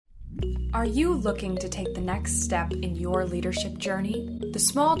Are you looking to take the next step in your leadership journey? The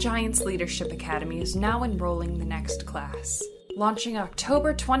Small Giants Leadership Academy is now enrolling the next class. Launching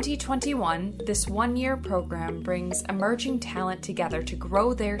October 2021, this one-year program brings emerging talent together to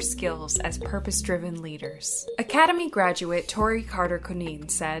grow their skills as purpose-driven leaders. Academy graduate Tori Carter-Conine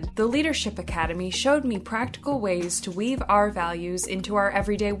said, "The Leadership Academy showed me practical ways to weave our values into our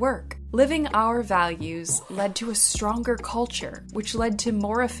everyday work. Living our values led to a stronger culture, which led to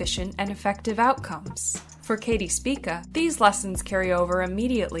more efficient and effective outcomes." For Katie Spica, these lessons carry over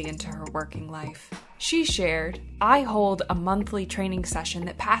immediately into her working life. She shared, "I hold a monthly training session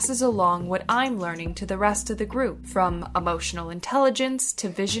that passes along what I'm learning to the rest of the group, from emotional intelligence to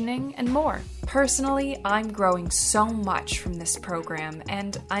visioning and more. Personally, I'm growing so much from this program,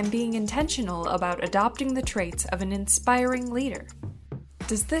 and I'm being intentional about adopting the traits of an inspiring leader."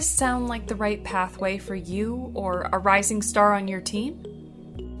 Does this sound like the right pathway for you or a rising star on your team?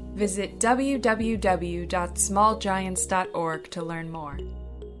 Visit www.smallgiants.org to learn more.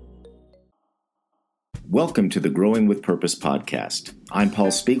 Welcome to the Growing with Purpose podcast. I'm Paul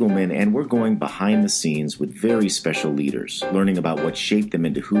Spiegelman, and we're going behind the scenes with very special leaders, learning about what shaped them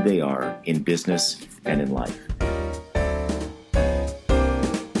into who they are in business and in life.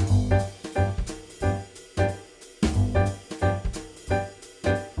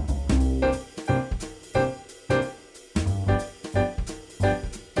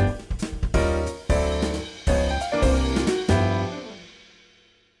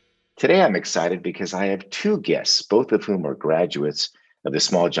 Today, I'm excited because I have two guests, both of whom are graduates of the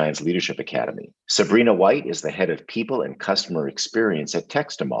Small Giants Leadership Academy. Sabrina White is the head of people and customer experience at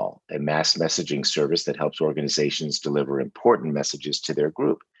Textamal, a mass messaging service that helps organizations deliver important messages to their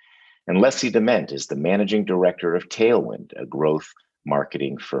group. And Leslie Dement is the managing director of Tailwind, a growth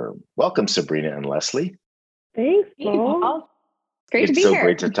marketing firm. Welcome, Sabrina and Leslie. Thanks, Paul. Great to be here. It's so here.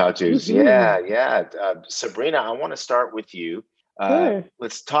 great to talk to you. Yeah. Sabrina, I want to start with you. Sure.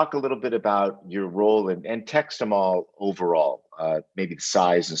 Let's talk a little bit about your role and Textamal overall, maybe the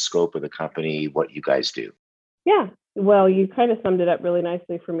size and scope of the company, what you guys do. Yeah, well, you kind of summed it up really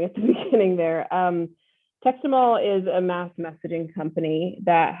nicely for me at the beginning there. Textamal is a mass messaging company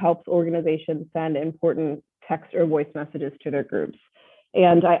that helps organizations send important text or voice messages to their groups.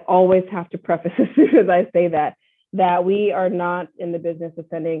 And I always have to preface as soon as I say that we are not in the business of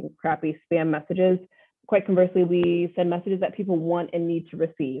sending crappy spam messages. Quite conversely, we send messages that people want and need to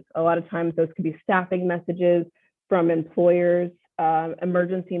receive. A lot of times those could be staffing messages from employers,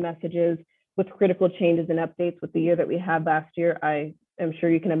 emergency messages with critical changes and updates. With the year that we had last year, I am sure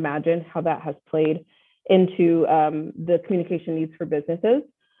you can imagine how that has played into the communication needs for businesses.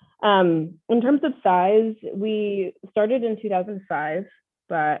 In terms of size, we started in 2005,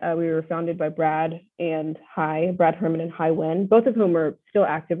 but we were founded by Brad Herman and Hai Nguyen, both of whom are still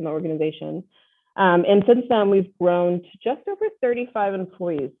active in the organization. And since then, we've grown to just over 35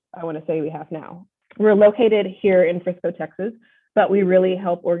 employees, I want to say we have now. We're located here in Frisco, Texas, but we really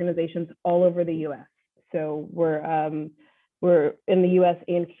help organizations all over the U.S. So we're in the U.S.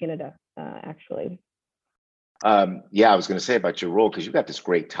 and Canada, actually. I was going to say about your role, because you've got this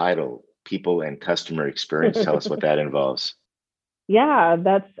great title, People and Customer Experience. Tell us what that involves. Yeah,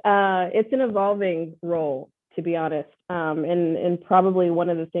 it's an evolving role, to be honest. And probably one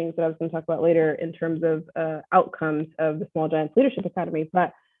of the things that I was going to talk about later in terms of outcomes of the Small Giants Leadership Academy.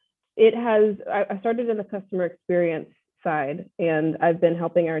 But I started in the customer experience side, and I've been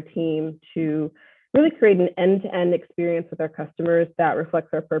helping our team to really create an end-to-end experience with our customers that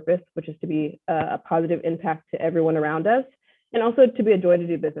reflects our purpose, which is to be a positive impact to everyone around us, and also to be a joy to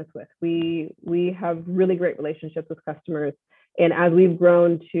do business with. We have really great relationships with customers. And as we've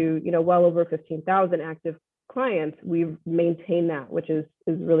grown to, well over 15,000 active clients, we've maintained that, which is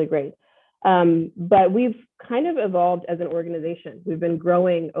really great. But we've kind of evolved as an organization. We've been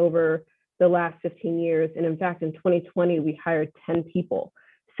growing over the last 15 years. And in fact, in 2020, we hired 10 people.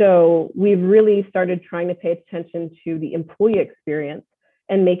 So we've really started trying to pay attention to the employee experience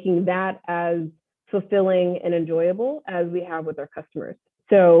and making that as fulfilling and enjoyable as we have with our customers.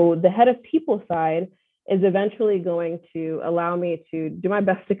 So the head of people side is eventually going to allow me to do my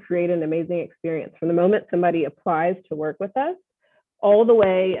best to create an amazing experience from the moment somebody applies to work with us all the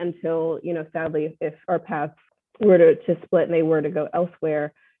way until, sadly, if our paths were to split and they were to go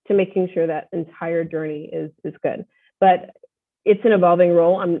elsewhere, to making sure that entire journey is good. But it's an evolving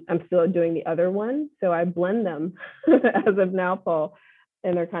role. I'm still doing the other one. So I blend them as of now, Paul,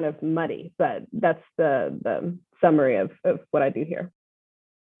 and they're kind of muddy, but that's the summary of what I do here.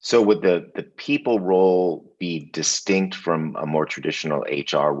 So would the people role be distinct from a more traditional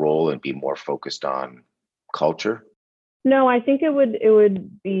HR role and be more focused on culture? No, I think it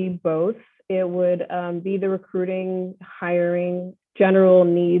would be both. It would be the recruiting, hiring, general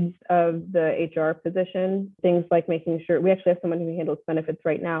needs of the HR position, things like making sure we actually have someone who handles benefits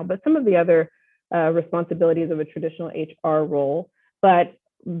right now, but some of the other responsibilities of a traditional HR role. But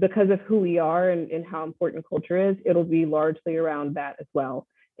because of who we are and how important culture is, it'll be largely around that as well.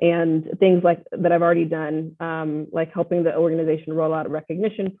 And things like that I've already done, like helping the organization roll out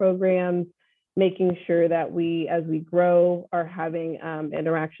recognition programs, making sure that we, as we grow, are having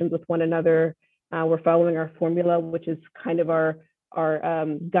interactions with one another. We're following our formula, which is kind of our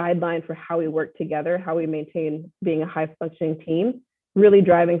guideline for how we work together, how we maintain being a high functioning team, really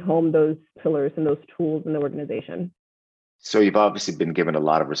driving home those pillars and those tools in the organization. So you've obviously been given a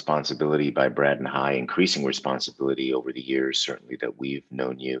lot of responsibility by Brad and High, increasing responsibility over the years, certainly that we've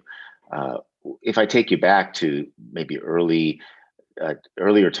known you. Uh, if I take you back to maybe earlier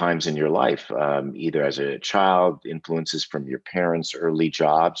times in your life, either as a child, influences from your parents, early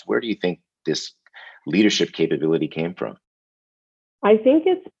jobs, where do you think this leadership capability came from? I think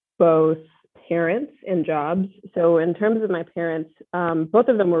it's both parents and jobs. So, in terms of my parents, both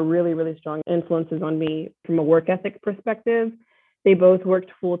of them were really, really strong influences on me from a work ethic perspective. They both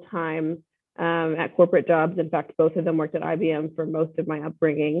worked full time at corporate jobs. In fact, both of them worked at IBM for most of my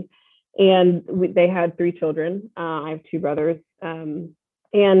upbringing. And they had three children. I have two brothers. And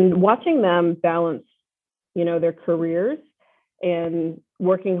watching them balance, their careers and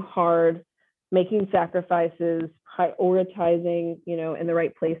working hard, making sacrifices, prioritizing, in the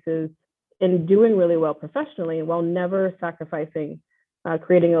right places, and doing really well professionally while never sacrificing,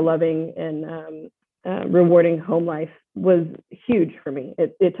 creating a loving and rewarding home life was huge for me.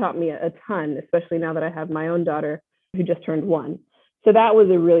 It taught me a ton, especially now that I have my own daughter who just turned one. So that was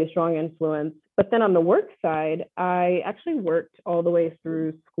a really strong influence. But then on the work side, I actually worked all the way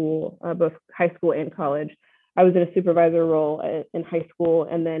through school, both high school and college. I was in a supervisor role in high school.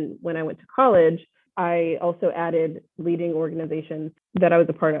 And then when I went to college, I also added leading organizations that I was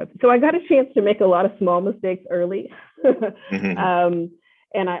a part of. So I got a chance to make a lot of small mistakes early.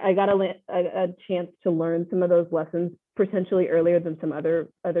 And I got a chance to learn some of those lessons potentially earlier than some other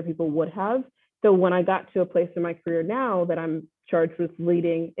people would have. So when I got to a place in my career now that I'm charged with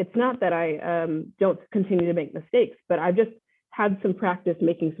leading, it's not that I don't continue to make mistakes, but I've just had some practice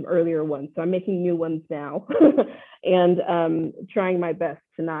making some earlier ones. So I'm making new ones now and trying my best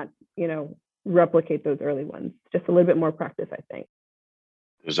to not, replicate those early ones. Just a little bit more practice, I think.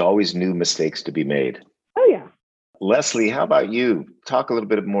 There's always new mistakes to be made. Oh, yeah. Leslie, how about you? Talk a little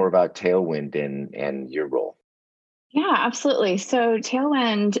bit more about Tailwind and your role. Yeah, absolutely. So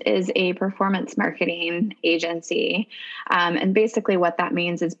Tailwind is a performance marketing agency. And basically what that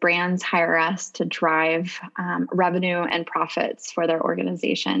means is brands hire us to drive revenue and profits for their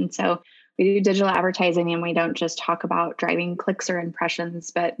organization. So we do digital advertising, and we don't just talk about driving clicks or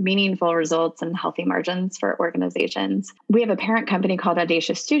impressions, but meaningful results and healthy margins for organizations. We have a parent company called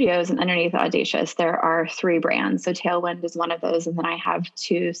Audacious Studios, and underneath Audacious, there are three brands. So Tailwind is one of those. And then I have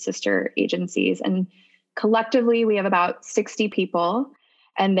two sister agencies. And collectively, we have about 60 people,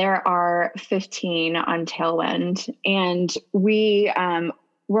 and there are 15 on Tailwind. And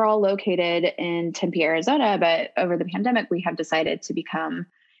we're all located in Tempe, Arizona, but over the pandemic, we have decided to become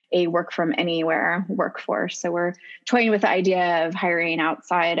a work from anywhere workforce. So we're toying with the idea of hiring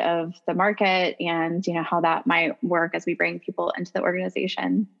outside of the market and, how that might work as we bring people into the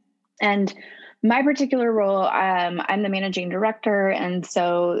organization. And my particular role, I'm the managing director. And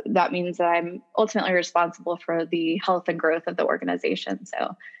so that means that I'm ultimately responsible for the health and growth of the organization.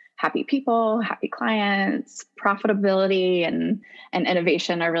 So happy people, happy clients, profitability, and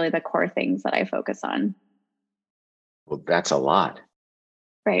innovation are really the core things that I focus on. Well, that's a lot.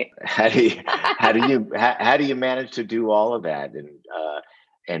 Right. How do you manage to do all of that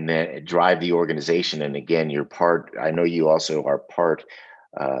and then drive the organization? And again, you're part. I know you also are part.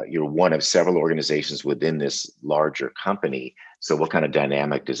 You're one of several organizations within this larger company. So, what kind of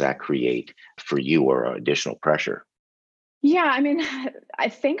dynamic does that create for you, or additional pressure? Yeah, I mean,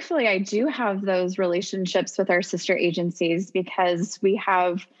 thankfully, I do have those relationships with our sister agencies because we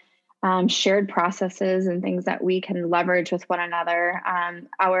have shared processes and things that we can leverage with one another.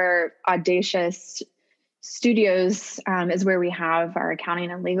 Our Audacious Studios is where we have our accounting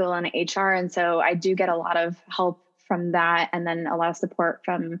and legal and HR. And so I do get a lot of help from that, and then a lot of support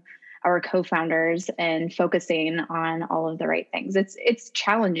from our co-founders in focusing on all of the right things. It's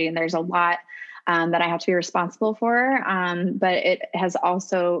challenging. There's a lot that I have to be responsible for, but it has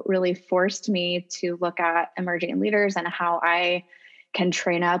also really forced me to look at emerging leaders and how I can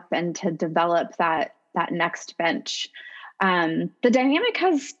train up and to develop that next bench. The dynamic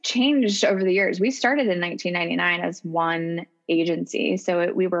has changed over the years. We started in 1999 as one agency.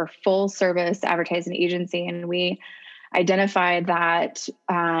 So we were a full service advertising agency, and we identified that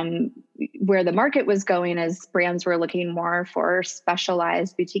where the market was going as brands were looking more for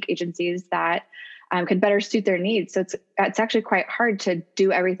specialized boutique agencies that could better suit their needs. So it's actually quite hard to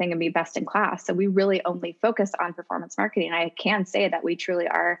do everything and be best in class. So we really only focus on performance marketing. I can say that we truly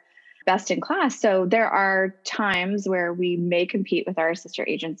are best in class. So there are times where we may compete with our sister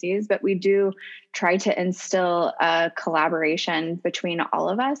agencies, but we do try to instill a collaboration between all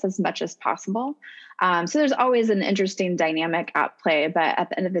of us as much as possible. So there's always an interesting dynamic at play, but at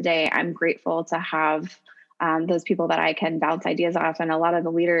the end of the day, I'm grateful to have those people that I can bounce ideas off. And a lot of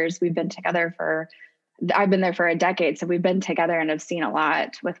the leaders, I've been there for a decade. So we've been together and have seen a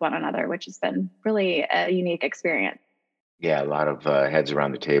lot with one another, which has been really a unique experience. Yeah, a lot of heads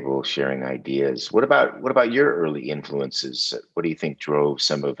around the table sharing ideas. What about your early influences? What do you think drove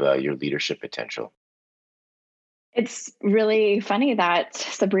some of your leadership potential? It's really funny that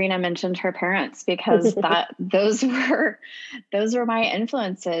Sabrina mentioned her parents because those were my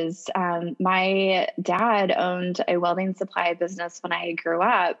influences. My dad owned a welding supply business when I grew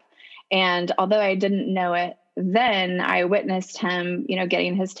up, and although I didn't know it then, I witnessed him,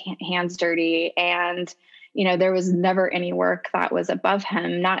 getting his hands dirty, and there was never any work that was above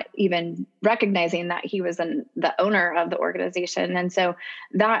him, not even recognizing that he was the owner of the organization. And so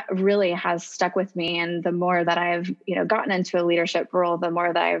that really has stuck with me. And the more that I've, gotten into a leadership role, the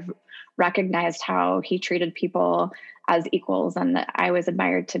more that I've recognized how he treated people as equals, and that I was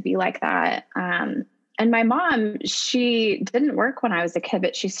admired to be like that. And my mom, she didn't work when I was a kid,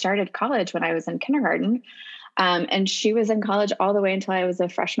 but she started college when I was in kindergarten. And she was in college all the way until I was a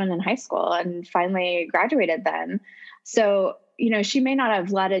freshman in high school and finally graduated then. So, she may not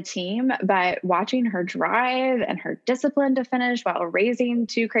have led a team, but watching her drive and her discipline to finish while raising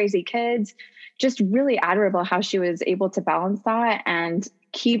two crazy kids, just really admirable how she was able to balance that and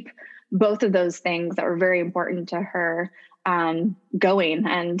keep both of those things that were very important to her going.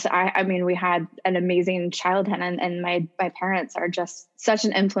 And I mean, we had an amazing childhood, and my parents are just such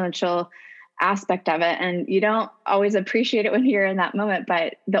an influential aspect of it. And you don't always appreciate it when you're in that moment.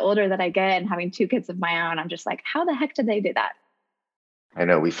 But the older that I get and having two kids of my own, I'm just like, how the heck did they do that? I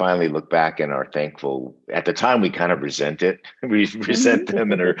know we finally look back and are thankful. At the time, we kind of resent it. We resent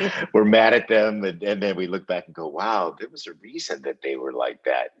them and we're mad at them. And then we look back and go, wow, there was a reason that they were like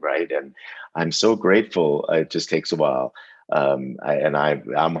that, right? And I'm so grateful. It just takes a while. I'm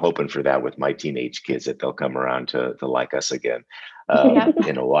hoping for that with my teenage kids, that they'll come around to like us again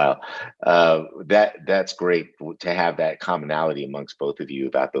in a while. That's great to have that commonality amongst both of you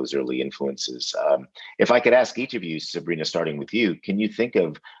about those early influences. If I could ask each of you, Sabrina, starting with you, can you think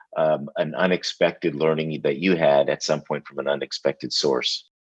of an unexpected learning that you had at some point from an unexpected source?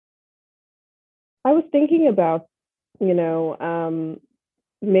 I was thinking about,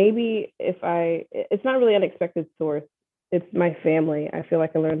 maybe it's not really unexpected source. It's my family. I feel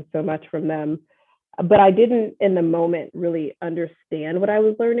like I learned so much from them, but I didn't in the moment really understand what I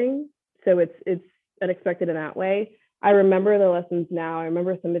was learning. So it's unexpected in that way. I remember the lessons now. I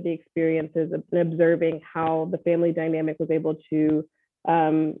remember some of the experiences and observing how the family dynamic was able to,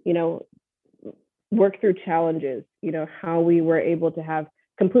 work through challenges, how we were able to have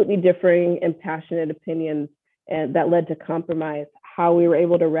completely differing and passionate opinions, and that led to compromise, how we were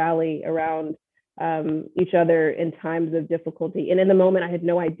able to rally around each other in times of difficulty. And in the moment, I had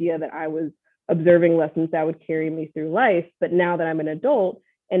no idea that I was observing lessons that would carry me through life. But now that I'm an adult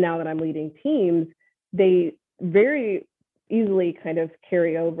and now that I'm leading teams, they very easily kind of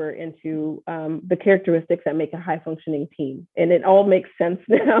carry over into the characteristics that make a high functioning team. And it all makes sense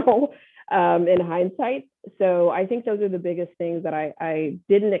now in hindsight. So I think those are the biggest things that I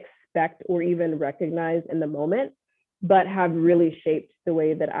didn't expect or even recognize in the moment, but have really shaped the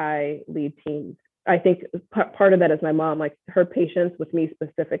way that I lead teams. I think part of that is my mom, like her patience with me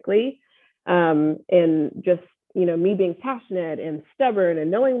specifically, and just, me being passionate and stubborn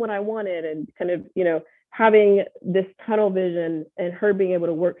and knowing what I wanted and kind of, having this tunnel vision, and her being able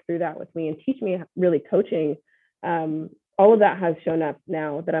to work through that with me and teach me really coaching. All of that has shown up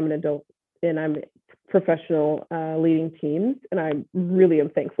now that I'm an adult and I'm professional leading teams. And I really am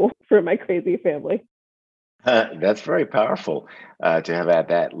thankful for my crazy family. That's very powerful to have at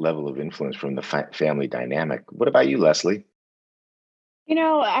that level of influence from the family dynamic. What about you, Leslie?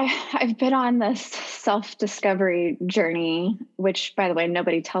 I've been on this self-discovery journey, which, by the way,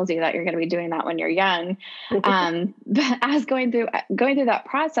 nobody tells you that you're going to be doing that when you're young. But as going through that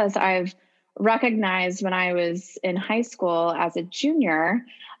process, I've recognized when I was in high school as a junior,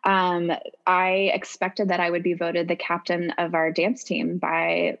 I expected that I would be voted the captain of our dance team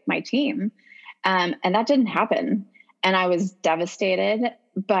by my team. And that didn't happen. And I was devastated.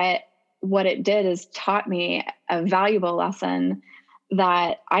 But what it did is taught me a valuable lesson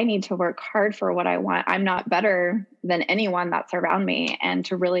that I need to work hard for what I want. I'm not better than anyone that's around me, and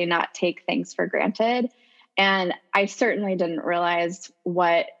to really not take things for granted. And I certainly didn't realize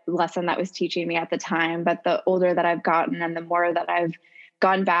what lesson that was teaching me at the time. But the older that I've gotten and the more that I've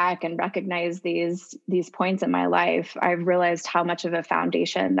gone back and recognized these points in my life, I've realized how much of a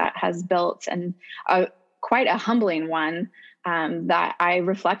foundation that has built, and quite a humbling one, that I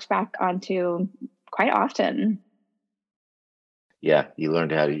reflect back onto quite often. Yeah, you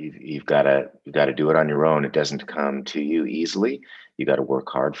learned how to. You've got to do it on your own. It doesn't come to you easily. You got to work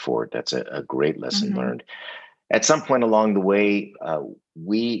hard for it. That's a great lesson Mm-hmm. learned. At some point along the way,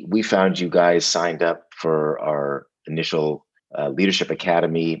 we found you guys signed up for our initial Leadership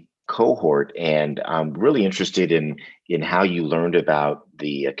Academy cohort, and I'm really interested in how you learned about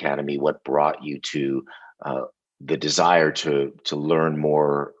the academy. What brought you to uh, the desire to learn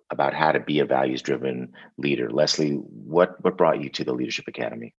more about how to be a values driven leader? Leslie, what brought you to the Leadership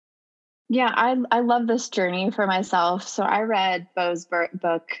Academy? Yeah, I love this journey for myself. So I read Bo's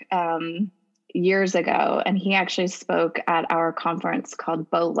book years ago, and he actually spoke at our conference called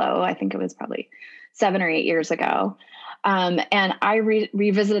BOLO. I think it was probably 7 or 8 years ago. And I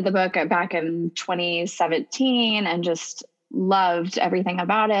revisited the book back in 2017 and just loved everything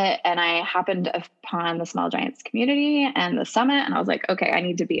about it. And I happened upon the Small Giants community and the summit, and I was like, okay, I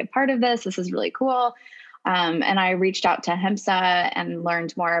need to be a part of this. This is really cool. And I reached out to HIMSA and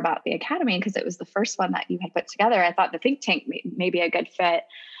learned more about the academy because it was the first one that you had put together. I thought the think tank may be a good fit.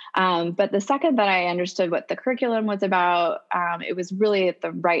 But the second that I understood what the curriculum was about, it was really at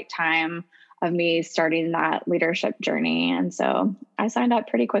the right time of me starting that leadership journey. And so I signed up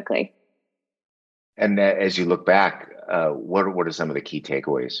pretty quickly. And as you look back, what are some of the key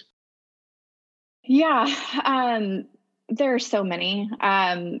takeaways? Yeah, there are so many.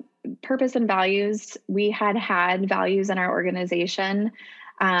 Purpose and values. We had values in our organization,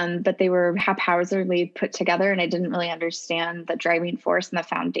 but they were haphazardly put together, and I didn't really understand the driving force and the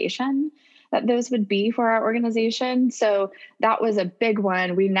foundation that those would be for our organization. So that was a big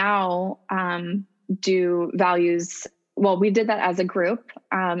one. We now do values. Well, we did that as a group,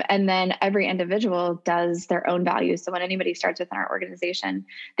 and then every individual does their own values. So when anybody starts within our organization,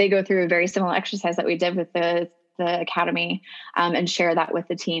 they go through a very similar exercise that we did with the academy, and share that with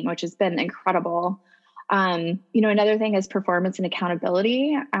the team, which has been incredible. Another thing is performance and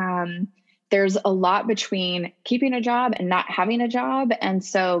accountability. There's a lot between keeping a job and not having a job. And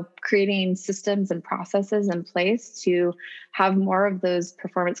so creating systems and processes in place to have more of those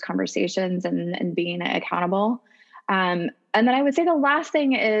performance conversations and being accountable. And then I would say the last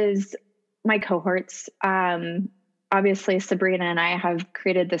thing is my cohorts. Obviously, Sabrina and I have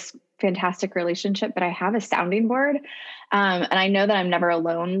created this fantastic relationship, but I have a sounding board. And I know that I'm never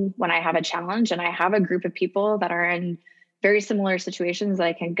alone when I have a challenge, and I have a group of people that are in very similar situations that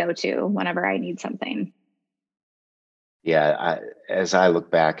I can go to whenever I need something. Yeah, as I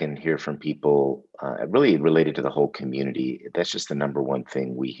look back and hear from people, really related to the whole community, that's just the number one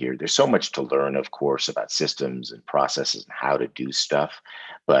thing we hear. There's so much to learn, of course, about systems and processes and how to do stuff,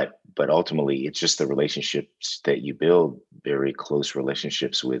 but ultimately, it's just the relationships that you build, very close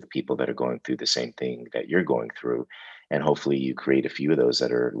relationships with people that are going through the same thing that you're going through, and hopefully, you create a few of those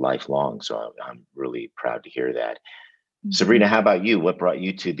that are lifelong. So I'm really proud to hear that. Mm-hmm. Sabrina, how about you? What brought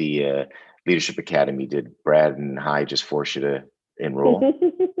you to the Leadership Academy? Did Brad and Hi just force you to enroll?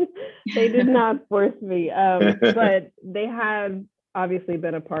 They did not force me, but they have obviously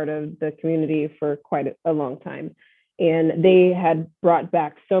been a part of the community for quite a long time. And they had brought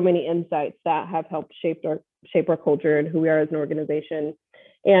back so many insights that have helped shape our culture and who we are as an organization.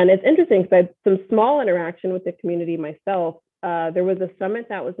 And it's interesting because I had some small interaction with the community myself. There was a summit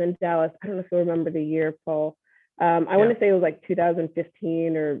that was in Dallas. I don't know if you remember the year, Paul. I want to say it was like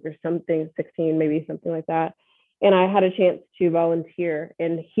 2015 or something, 16, maybe something like that. And I had a chance to volunteer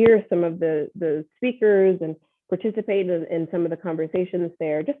and hear some of the speakers and participate in some of the conversations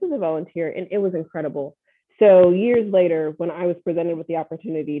there just as a volunteer. And it was incredible. So years later, when I was presented with the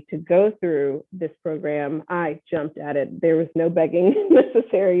opportunity to go through this program, I jumped at it. There was no begging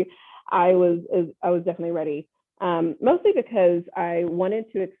necessary. I was definitely ready. Mostly because I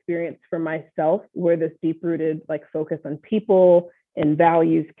wanted to experience for myself where this deep-rooted focus on people and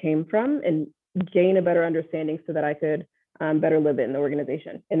values came from, and gain a better understanding so that I could better live in the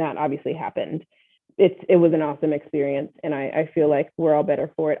organization. And that obviously happened. it was an awesome experience, and I feel like we're all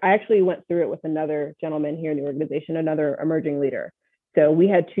better for it. I actually went through it with another gentleman here in the organization, another emerging leader. So we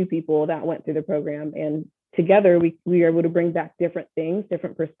had two people that went through the program, and together we were able to bring back different things,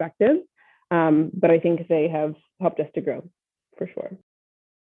 different perspectives. But I think they have helped us to grow for sure.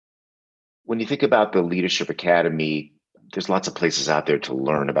 When you think about the Leadership Academy, there's lots of places out there to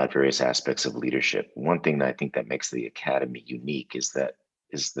learn about various aspects of leadership. One thing that I think that makes the Academy unique is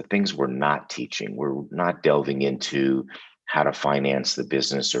the things we're not teaching. We're not delving into how to finance the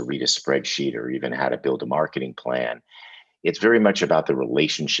business or read a spreadsheet or even how to build a marketing plan. It's very much about the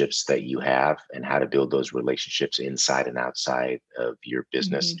relationships that you have and how to build those relationships inside and outside of your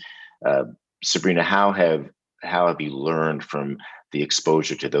business. Sabrina, how have you learned from the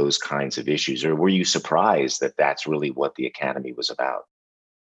exposure to those kinds of issues, or were you surprised that that's really what the Academy was about?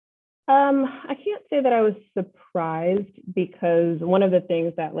 I can't say that I was surprised, because one of the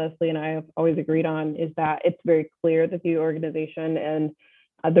things that Leslie and I have always agreed on is that it's very clear that the organization and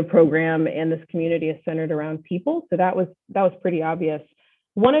the program and this community is centered around people. So that was pretty obvious.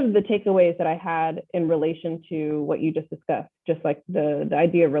 One of the takeaways that I had in relation to what you just discussed, just like the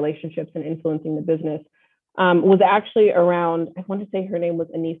idea of relationships and influencing the business, was actually around, I want to say her name was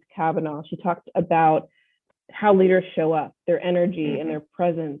Anise Kavanaugh. She talked about how leaders show up, their energy and their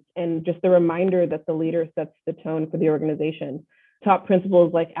presence, and just the reminder that the leader sets the tone for the organization. Top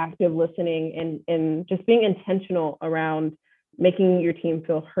principles like active listening and just being intentional around making your team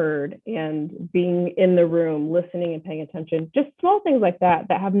feel heard and being in the room, listening and paying attention. Just small things like that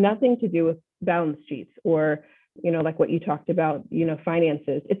have nothing to do with balance sheets or, like what you talked about,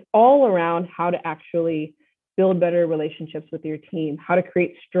 finances. It's all around how to actually build better relationships with your team, how to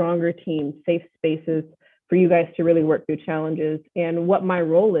create stronger teams, safe spaces for you guys to really work through challenges, and what my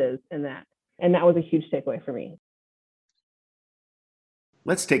role is in that. And that was a huge takeaway for me.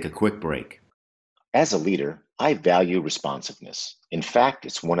 Let's take a quick break. As a leader, I value responsiveness. In fact,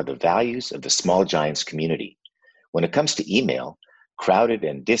 it's one of the values of the Small Giants community. When it comes to email, crowded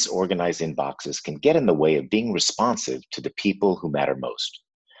and disorganized inboxes can get in the way of being responsive to the people who matter most.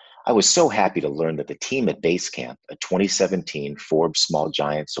 I was so happy to learn that the team at Basecamp, a 2017 Forbes Small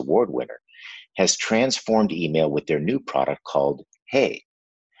Giants Award winner, has transformed email with their new product called Hey.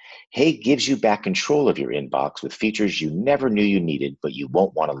 Hey gives you back control of your inbox with features you never knew you needed, but you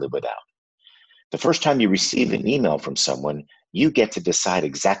won't want to live without. The first time you receive an email from someone, you get to decide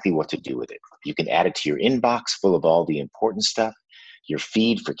exactly what to do with it. You can add it to your inbox full of all the important stuff, your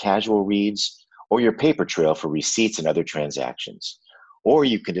feed for casual reads, or your paper trail for receipts and other transactions. Or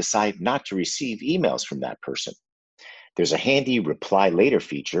you can decide not to receive emails from that person. There's a handy reply later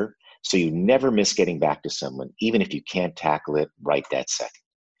feature, so you never miss getting back to someone, even if you can't tackle it right that second.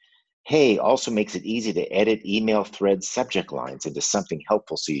 Hey also makes it easy to edit email thread subject lines into something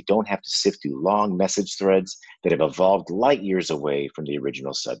helpful, so you don't have to sift through long message threads that have evolved light years away from the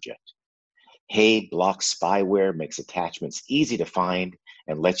original subject. Hey blocks spyware, makes attachments easy to find,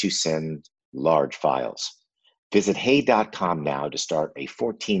 and lets you send large files. Visit hey.com now to start a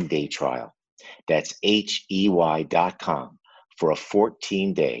 14-day trial. That's HEY.com for a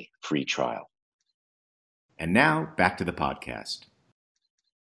 14-day free trial. And now back to the podcast.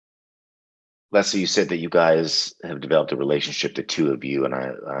 Leslie, you said that you guys have developed a relationship, the two of you, and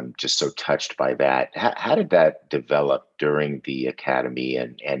I'm just so touched by that. How did that develop during the Academy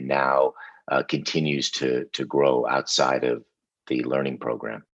and now continues to grow outside of the learning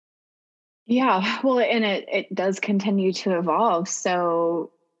program? Yeah, well, and it does continue to evolve.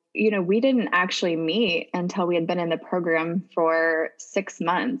 So, we didn't actually meet until we had been in the program for 6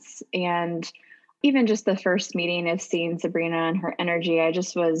 months. And even just the first meeting of seeing Sabrina and her energy, I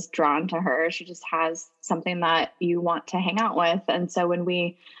just was drawn to her. She just has something that you want to hang out with. And so when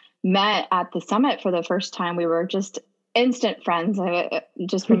we met at the summit for the first time, we were just instant friends. I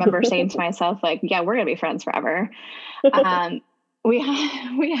just remember saying to myself, like, yeah, we're going to be friends forever. We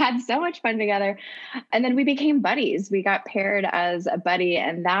had so much fun together, and then we became buddies. We got paired as a buddy,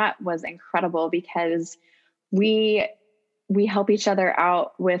 and that was incredible because we help each other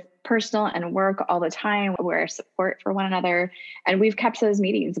out with personal and work all the time. We're support for one another, and we've kept those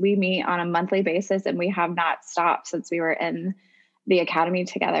meetings. We meet on a monthly basis, and we have not stopped since we were in the Academy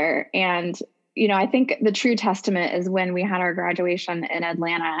together. And I think the true testament is when we had our graduation in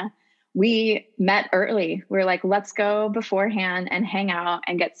Atlanta. We met early. We were like, let's go beforehand and hang out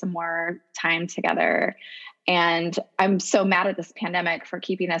and get some more time together. And I'm so mad at this pandemic for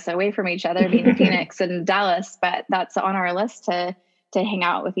keeping us away from each other, being in Phoenix and Dallas, but that's on our list to hang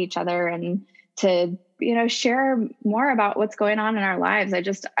out with each other and to, share more about what's going on in our lives.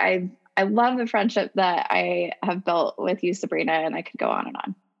 I love the friendship that I have built with you, Sabrina, and I could go on and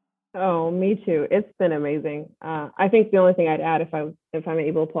on. Oh, me too. It's been amazing. I think the only thing I'd add, if I'm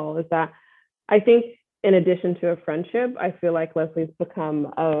able, Paul, is that I think in addition to a friendship, I feel like Leslie's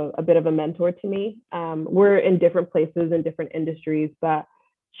become a bit of a mentor to me. We're in different places in different industries, but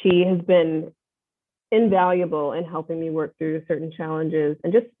she has been invaluable in helping me work through certain challenges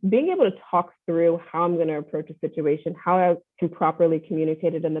and just being able to talk through how I'm going to approach a situation, how I can properly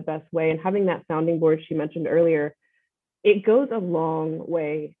communicate it in the best way, and having that sounding board she mentioned earlier, it goes a long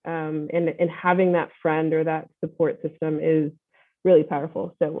way. And having that friend or that support system is really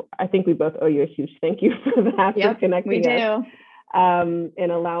powerful. So I think we both owe you a huge thank you for that, for connecting us,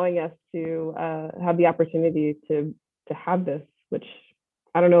 and allowing us to have the opportunity to have this, which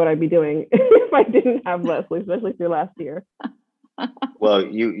I don't know what I'd be doing if I didn't have Leslie, especially through last year. Well,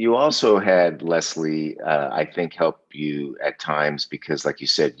 you also had Leslie, I think, help you at times because, like you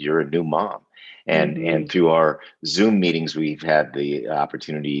said, you're a new mom, and through our Zoom meetings, we've had the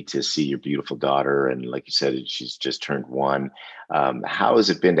opportunity to see your beautiful daughter, and like you said, she's just turned 1. How has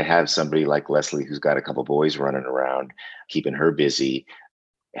it been to have somebody like Leslie, who's got a couple boys running around, keeping her busy,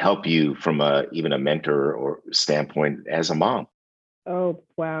 help you from even a mentor or standpoint as a mom? Oh,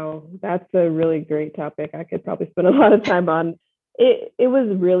 wow. That's a really great topic. I could probably spend a lot of time on. It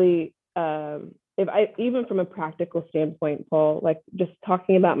was really, if I, even from a practical standpoint, Paul, like just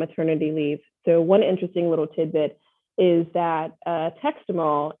talking about maternity leave. So one interesting little tidbit is that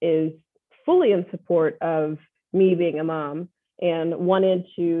Textamal is fully in support of me being a mom and wanted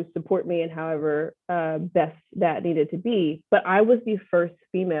to support me in however best that needed to be. But I was the first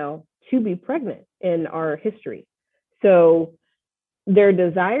female to be pregnant in our history. So their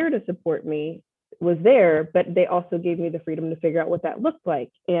desire to support me was there, but they also gave me the freedom to figure out what that looked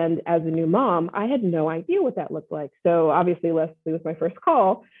like. And as a new mom, I had no idea what that looked like. So obviously Leslie was my first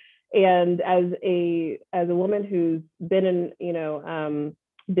call. And as a woman who's been in,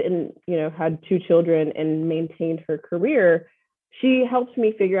 had 2 children and maintained her career, she helped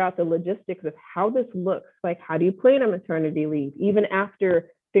me figure out the logistics of how this looks. Like, how do you plan a maternity leave? Even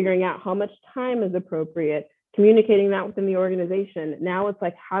after figuring out how much time is appropriate, communicating that within the organization. Now it's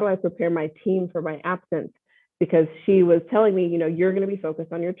like, how do I prepare my team for my absence? Because she was telling me, you're going to be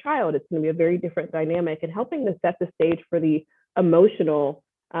focused on your child. It's going to be a very different dynamic, and helping to set the stage for the emotional,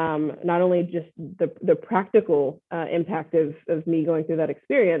 not only just the practical impact of me going through that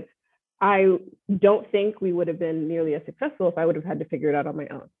experience. I don't think we would have been nearly as successful if I would have had to figure it out on my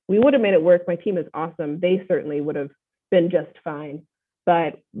own. We would have made it work. My team is awesome. They certainly would have been just fine.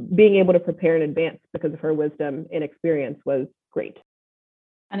 But being able to prepare in advance because of her wisdom and experience was great.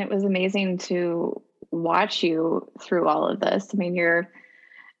 And it was amazing to watch you through all of this. I mean, you're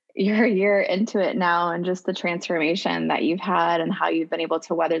a year into it now, and just the transformation that you've had and how you've been able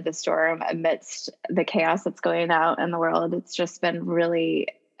to weather the storm amidst the chaos that's going out in the world. It's just been really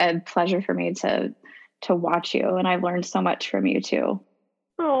a pleasure for me to watch you. And I've learned so much from you too.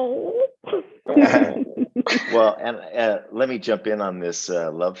 Oh. Well, and let me jump in on this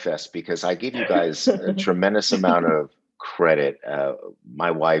Love Fest, because I give you guys a tremendous amount of credit.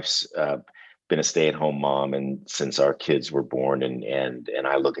 My wife's been a stay-at-home mom, and since our kids were born, and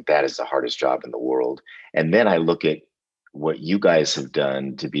I look at that as the hardest job in the world. And then I look at what you guys have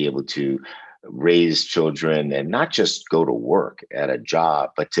done to be able to raise children and not just go to work at a job,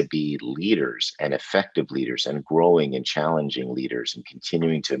 but to be leaders and effective leaders and growing and challenging leaders and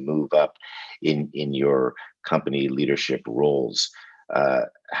continuing to move up in your company leadership roles.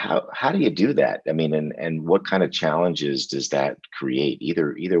 How do you do that? I mean, and what kind of challenges does that create?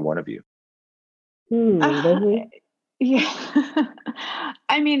 Either one of you. Yeah.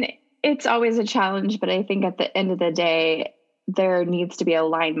 I mean, it's always a challenge, but I think at the end of the day, there needs to be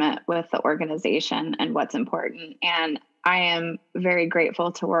alignment with the organization and what's important. And I am very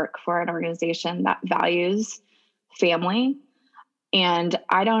grateful to work for an organization that values family. And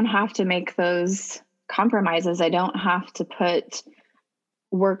I don't have to make those compromises. I don't have to put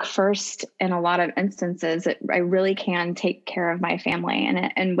work first in a lot of instances. I really can take care of my family.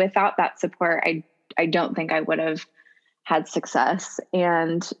 And without that support, I don't think I would have had success.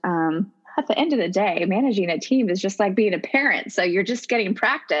 And at the end of the day, managing a team is just like being a parent. So you're just getting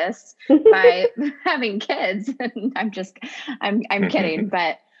practice by having kids. I'm kidding,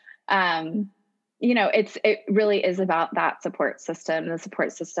 but it really is about that support system, the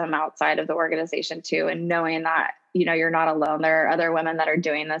support system outside of the organization too, and knowing that you're not alone. There are other women that are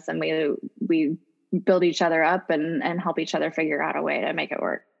doing this, and we build each other up and help each other figure out a way to make it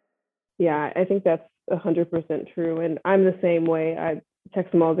work. Yeah, I think that's 100% true, and I'm the same way.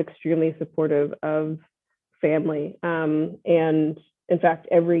 Textamal is extremely supportive of family. And in fact,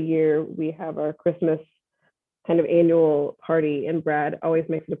 every year we have our Christmas kind of annual party, and Brad always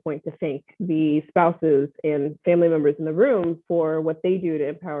makes it a point to thank the spouses and family members in the room for what they do to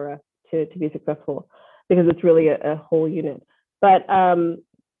empower us to be successful, because it's really a whole unit. But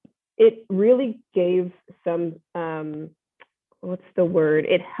it really gave some, what's the word?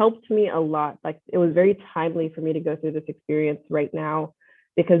 It helped me a lot. Like, it was very timely for me to go through this experience right now,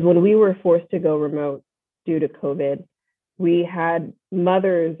 because when we were forced to go remote due to COVID, we had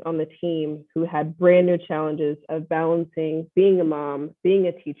mothers on the team who had brand new challenges of balancing being a mom, being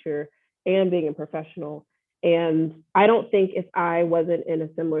a teacher, and being a professional. And I don't think if I wasn't in a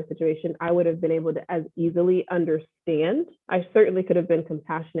similar situation, I would have been able to as easily understand. I certainly could have been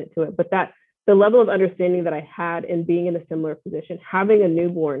compassionate to it, but that the level of understanding that I had in being in a similar position, having a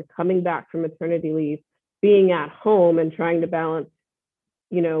newborn, coming back from maternity leave, being at home and trying to balance,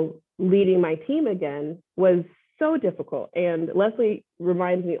 leading my team again, was so difficult. And Leslie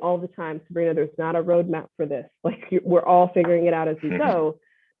reminds me all the time, Sabrina, there's not a roadmap for this. Like, we're all figuring it out as we go.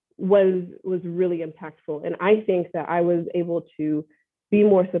 Was really impactful. And I think that I was able to be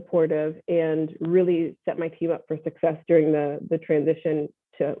more supportive and really set my team up for success during the transition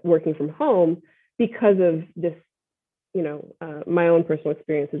to working from home, because of this, my own personal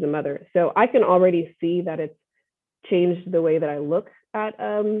experience as a mother. So I can already see that it's changed the way that I look at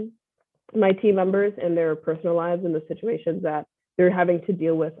my team members and their personal lives and the situations that they're having to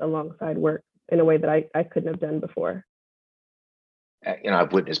deal with alongside work in a way that I couldn't have done before.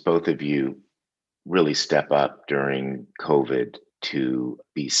 I've witnessed both of you really step up during COVID to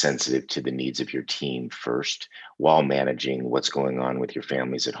be sensitive to the needs of your team first, while managing what's going on with your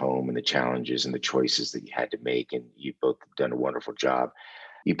families at home and the challenges and the choices that you had to make. And you've both done a wonderful job.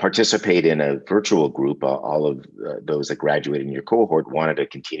 You participate in a virtual group. All of those that graduated in your cohort wanted to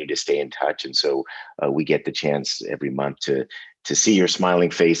continue to stay in touch. And so we get the chance every month to see your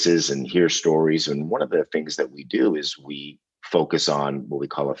smiling faces and hear stories. And one of the things that we do is we focus on what we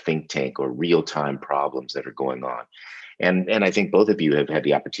call a think tank, or real-time problems that are going on. And I think both of you have had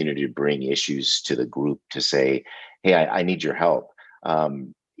the opportunity to bring issues to the group to say, hey, I need your help.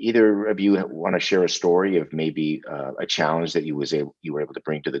 Either of you want to share a story of maybe a challenge that you were able to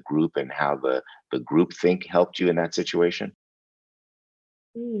bring to the group, and how the group think helped you in that situation?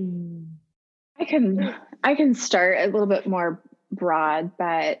 I can start a little bit more broad,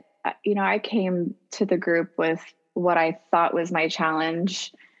 but I came to the group with what I thought was my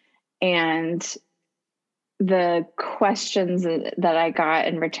challenge, and the questions that I got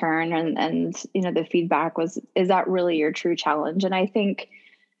in return, and the feedback was, is that really your true challenge? And I think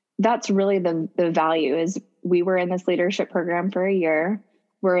that's really the value. Is we were in this leadership program for a year.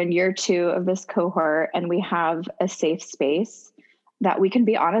 We're in year 2 of this cohort, and we have a safe space that we can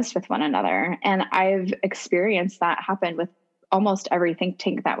be honest with one another. And I've experienced that happen with almost every think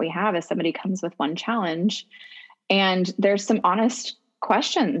tank that we have, as somebody comes with one challenge, and there's some honest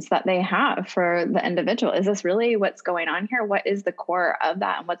questions that they have for the individual. Is this really what's going on here? What is the core of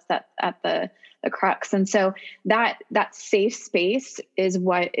that? And what's that at the crux? And so that safe space is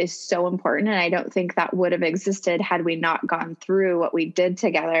what is so important. And I don't think that would have existed had we not gone through what we did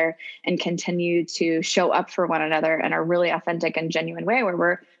together and continue to show up for one another in a really authentic and genuine way,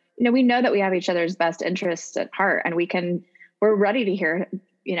 where we know that we have each other's best interests at heart, and we're ready to hear,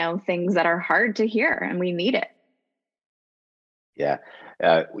 things that are hard to hear, and we need it. Yeah,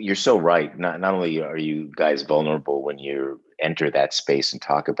 you're so right. Not only are you guys vulnerable when you enter that space and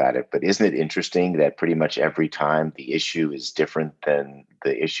talk about it, but isn't it interesting that pretty much every time the issue is different than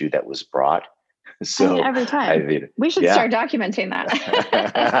the issue that was brought? So every time we should start documenting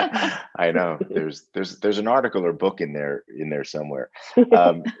that. I know there's an article or book in there somewhere.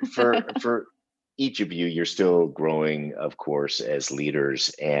 For each of you, you're still growing, of course, as leaders,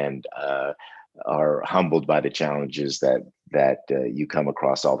 and are humbled by the challenges that you come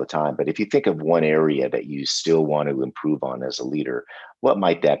across all the time. But if you think of one area that you still want to improve on as a leader, what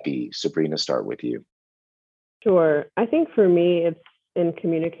might that be? Sabrina, start with you. Sure. I think for me, it's in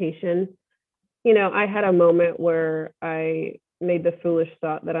communication. I had a moment where I made the foolish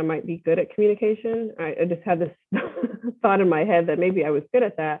thought that I might be good at communication. I just had this thought in my head that maybe I was good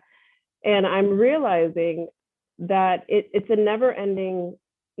at that. And I'm realizing that it's a never ending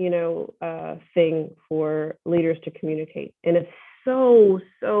thing for leaders to communicate. And it's so,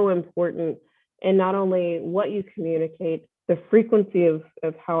 so important. And not only what you communicate, the frequency of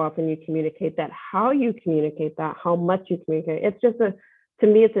how often you communicate that, how you communicate that, how much you communicate. It's just to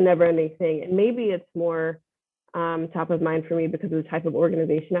me, it's a never ending thing. And maybe it's more top of mind for me because of the type of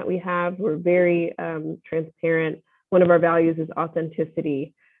organization that we have. We're very transparent. One of our values is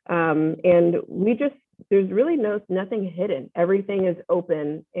authenticity. And there's really nothing hidden. Everything is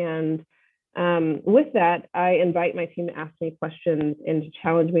open. And With that, I invite my team to ask me questions and to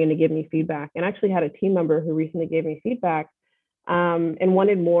challenge me and to give me feedback. And I actually had a team member who recently gave me feedback and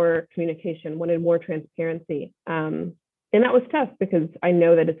wanted more communication, wanted more transparency. And that was tough because I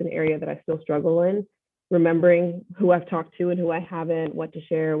know that it's an area that I still struggle in, remembering who I've talked to and who I haven't, what to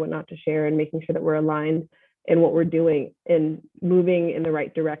share, what not to share, and making sure that we're aligned in what we're doing and moving in the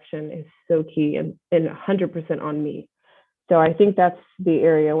right direction is so key and 100% on me. So I think that's the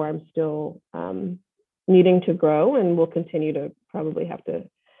area where I'm still needing to grow and will continue to probably have to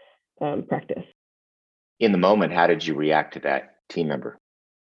practice. In the moment, how did you react to that team member?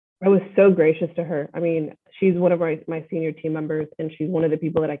 I was so gracious to her. I mean, she's one of my senior team members, and she's one of the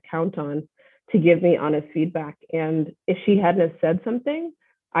people that I count on to give me honest feedback. And if she hadn't have said something,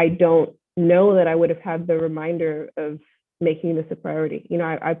 I don't know that I would have had the reminder of making this a priority. You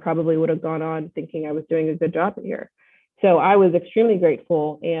know, I probably would have gone on thinking I was doing a good job here. So I was extremely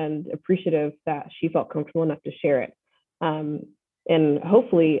grateful and appreciative that she felt comfortable enough to share it. And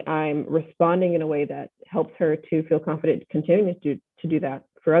hopefully I'm responding in a way that helps her to feel confident continuing to do that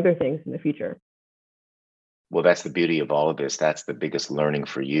for other things in the future. Well, that's the beauty of all of this. That's the biggest learning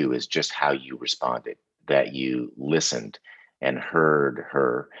for you, is just how you responded, that you listened and heard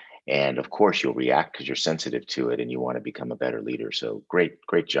her. And of course, you'll react because you're sensitive to it and you want to become a better leader. So great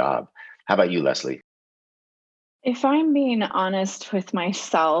job. How about you, Leslie? If I'm being honest with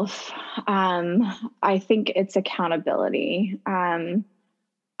myself, I think it's accountability. I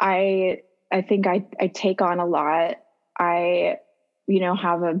think I take on a lot. I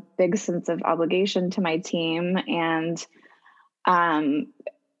have a big sense of obligation to my team, and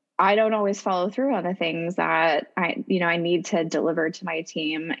I don't always follow through on the things that I need to deliver to my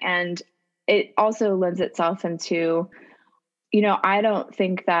team. And it also lends itself into, I don't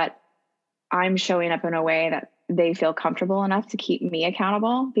think that I'm showing up in a way that they feel comfortable enough to keep me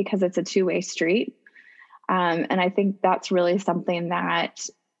accountable, because it's a two-way street. And I think that's really something that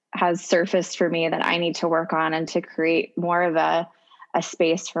has surfaced for me that I need to work on, and to create more of a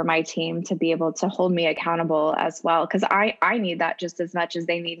space for my team to be able to hold me accountable as well. Because I need that just as much as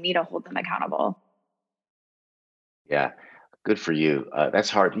they need me to hold them accountable. Yeah, good for you. That's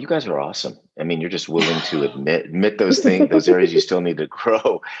hard. You guys are awesome. I mean, you're just willing to admit those things, those areas you still need to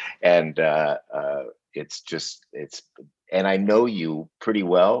grow. And and I know you pretty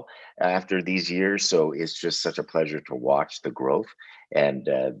well after these years. So it's just such a pleasure to watch the growth and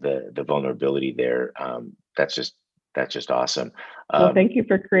the vulnerability there. That's just awesome. Well, thank you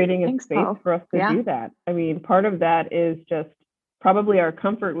for creating a space Paul. for us to do that. I mean, part of that is just probably our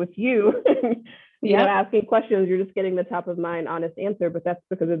comfort with you. You know, asking questions, you're just getting the top of mind, honest answer, but that's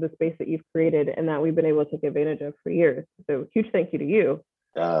because of the space that you've created and that we've been able to take advantage of for years. So huge thank you to you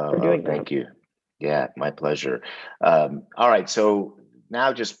for doing that. Thank you. Yeah, my pleasure. All right. So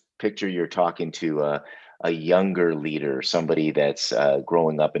now just picture you're talking to a younger leader, somebody that's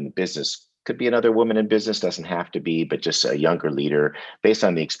growing up in business. Could be another woman in business, doesn't have to be, but just a younger leader. Based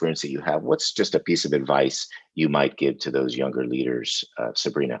on the experience that you have, what's just a piece of advice you might give to those younger leaders,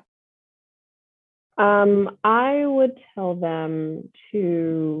 Sabrina? I would tell them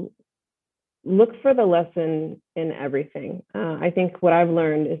to look for the lesson in everything. I think what I've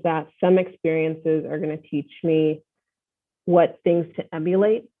learned is that some experiences are going to teach me what things to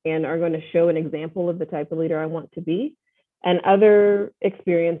emulate and are going to show an example of the type of leader I want to be. And other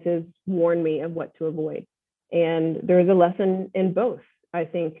experiences warn me of what to avoid. And there's a lesson in both. I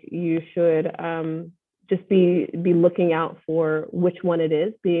think you should just be looking out for which one it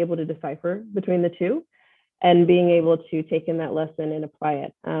is, be able to decipher between the two, and being able to take in that lesson and apply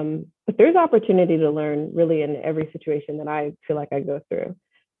it. But there's opportunity to learn really in every situation that I feel like I go through.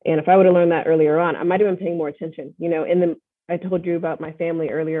 And if I would have learned that earlier on, I might have been paying more attention. You know, I told you about my family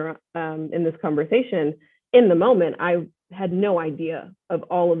earlier in this conversation. In the moment, I had no idea of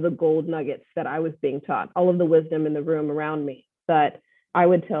all of the gold nuggets that I was being taught, all of the wisdom in the room around me. But I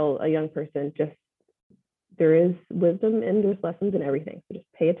would tell a young person, just there is wisdom and there's lessons in everything. So just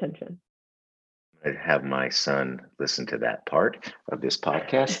pay attention. I'd have my son listen to that part of this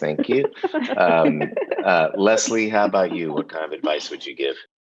podcast. Thank you. Leslie, how about you? What kind of advice would you give?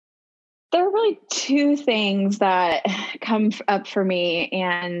 There are really two things that come up for me.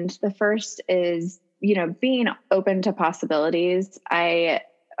 And the first is, being open to possibilities. I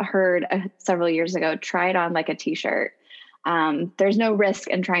heard several years ago, try it on like a t-shirt. There's no risk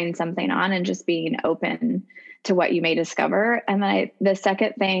in trying something on and just being open to what you may discover. And then the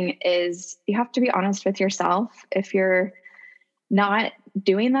second thing is you have to be honest with yourself. If you're not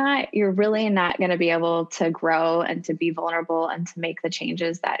doing that, you're really not going to be able to grow and to be vulnerable and to make the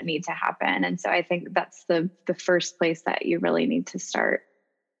changes that need to happen. And so I think that's the first place that you really need to start.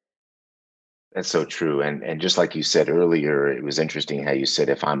 That's so true. And just like you said earlier, it was interesting how you said,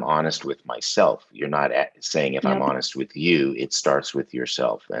 if I'm honest with myself, you're not saying if I'm Yep. honest with you, it starts with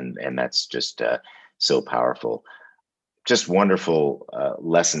yourself. And that's just so powerful. Just wonderful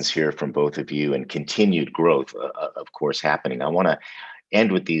lessons here from both of you, and continued growth, of course, happening. I want to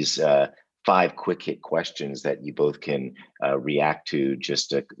end with these five quick hit questions that you both can react to,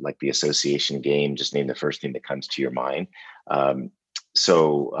 just like the association game. Just name the first thing that comes to your mind. All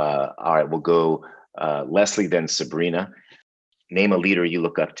right, we'll go Leslie, then Sabrina. Name a leader you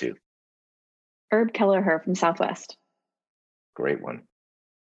look up to. Herb Kelleher from Southwest. Great one.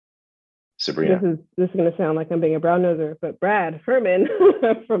 Sabrina. This is going to sound like I'm being a brown noser, but Brad Furman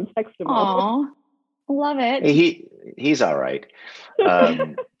from Textimo. Aw, love it. Hey, he's all right.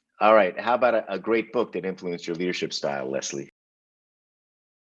 All right. How about a great book that influenced your leadership style, Leslie?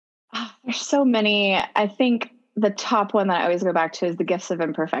 Oh, there's so many. I think the top one that I always go back to is The Gifts of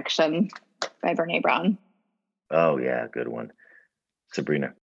Imperfection by Brené Brown. Oh, yeah. Good one.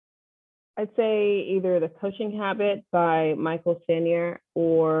 Sabrina. I'd say either The Coaching Habit by Michael Stanier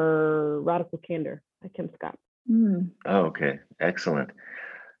or Radical Candor by Kim Scott. Oh, okay. Excellent.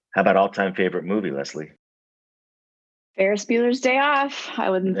 How about all-time favorite movie, Leslie? Ferris Bueller's Day Off. I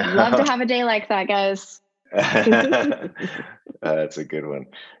would love to have a day like that, guys. That's a good one.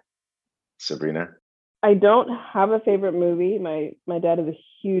 Sabrina? I don't have a favorite movie. My dad is a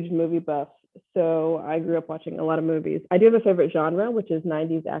huge movie buff, so I grew up watching a lot of movies. I do have a favorite genre, which is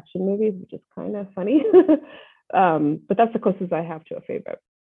 90s action movies, which is kind of funny. But that's the closest I have to a favorite.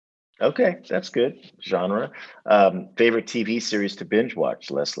 Okay, that's good. Genre. Favorite TV series to binge watch,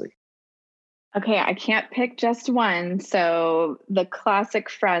 Leslie? Okay, I can't pick just one. So the classic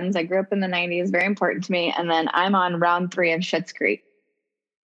Friends, I grew up in the 90s, very important to me. And then I'm on round 3 of Schitt's Creek.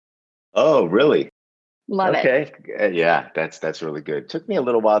 Oh, really? Love it. Okay. Yeah, that's really good. Took me a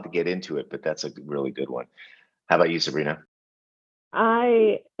little while to get into it, but that's a really good one. How about you, Sabrina?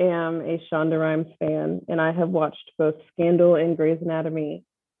 I am a Shonda Rhimes fan, and I have watched both Scandal and Grey's Anatomy,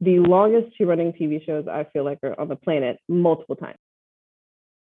 the longest two running TV shows I feel like are on the planet, multiple times.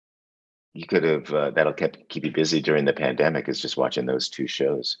 You could have that'll keep you busy during the pandemic, is just watching those two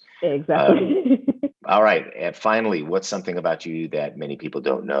shows. Exactly. All right. And finally, what's something about you that many people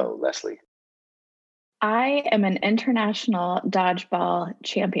don't know, Leslie? I am an international dodgeball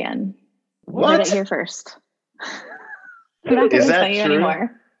champion. What? You heard it here first. I'm not going to tell you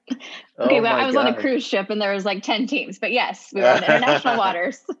anymore. Okay, well, I was on a cruise ship and there was like 10 teams, but yes, we were on international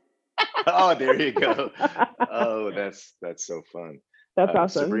waters. Oh, there you go. Oh, that's so fun. That's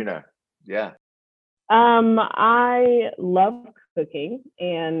awesome. Sabrina, yeah. I love cooking,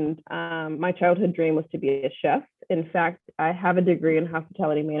 and my childhood dream was to be a chef. In fact, I have a degree in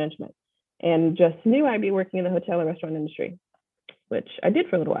hospitality management and just knew I'd be working in the hotel and restaurant industry, which I did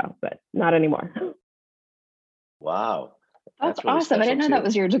for a little while, but not anymore. Wow. That's really awesome. I didn't know that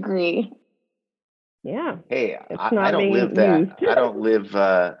was your degree. Yeah. Hey, I don't live that. I don't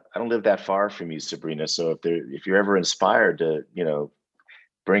live that far from you, Sabrina. So if you're ever inspired to,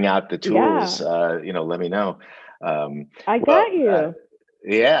 bring out the tools, let me know. I got you.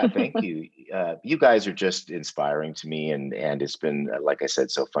 Yeah, thank you. You guys are just inspiring to me, and it's been, like I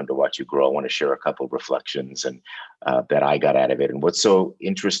said, so fun to watch you grow. I want to share a couple of reflections and that I got out of it. And what's so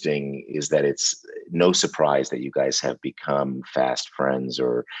interesting is that it's no surprise that you guys have become fast friends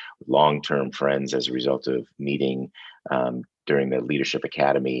or long-term friends as a result of meeting during the Leadership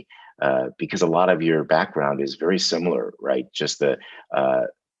Academy, because a lot of your background is very similar, right? Just the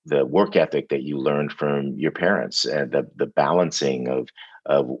work ethic that you learned from your parents, and the balancing of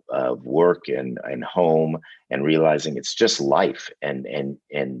work and home, and realizing it's just life, and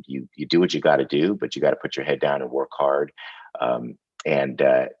you do what you got to do, but you got to put your head down and work hard, and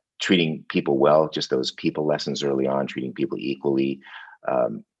treating people well, just those people lessons early on, treating people equally,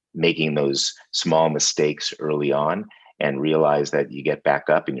 making those small mistakes early on, and realize that you get back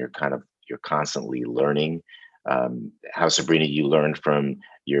up and you're constantly learning. How, Sabrina, you learned from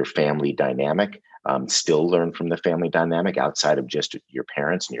your family dynamic, still learn from the family dynamic outside of just your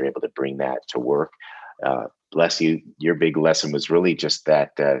parents, and you're able to bring that to work. Bless you. Your big lesson was really just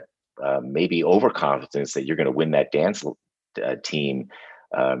that maybe overconfidence that you're going to win that dance team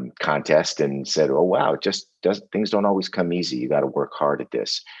contest, and said, oh, wow, things don't always come easy. You got to work hard at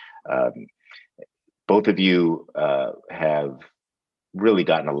this. Both of you have really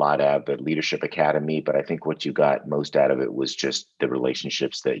gotten a lot out of the Leadership Academy, but I think what you got most out of it was just the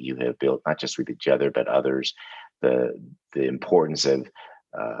relationships that you have built, not just with each other, but others, the importance of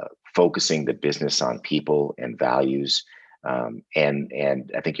focusing the business on people and values.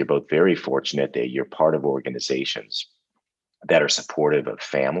 And I think you're both very fortunate that you're part of organizations that are supportive of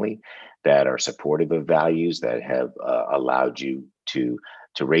family, that are supportive of values, that have allowed you to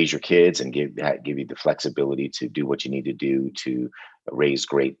raise your kids and give you the flexibility to do what you need to do to raise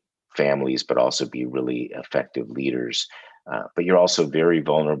great families, but also be really effective leaders. But you're also very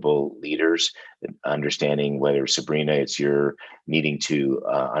vulnerable leaders, understanding whether, Sabrina, it's your needing to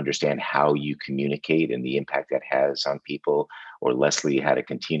understand how you communicate and the impact that has on people, or Leslie, how to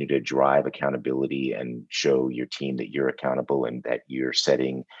continue to drive accountability and show your team that you're accountable and that you're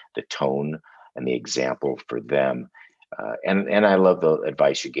setting the tone and the example for them. And I love the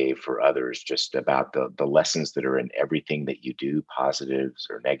advice you gave for others, just about the lessons that are in everything that you do, positives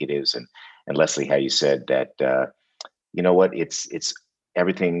or negatives. And Leslie, how you said that, you know what, it's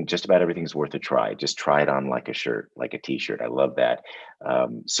everything, just about everything's worth a try. Just try it on like a shirt, like a t-shirt. I love that.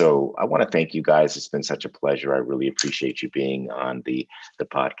 So I want to thank you guys. It's been such a pleasure. I really appreciate you being on the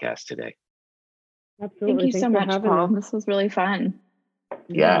podcast today. Absolutely. Thank you so much, Paul. This was really fun.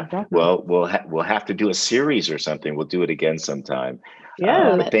 Yeah. Well, we'll have to do a series or something. We'll do it again sometime.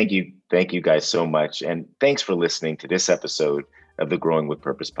 Yeah. Thank you guys so much. And thanks for listening to this episode of the Growing with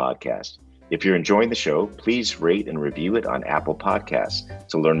Purpose podcast. If you're enjoying the show, please rate and review it on Apple Podcasts.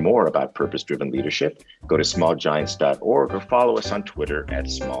 To learn more about purpose-driven leadership, go to smallgiants.org or follow us on Twitter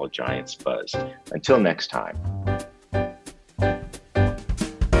 @smallgiantsbuzz. Until next time.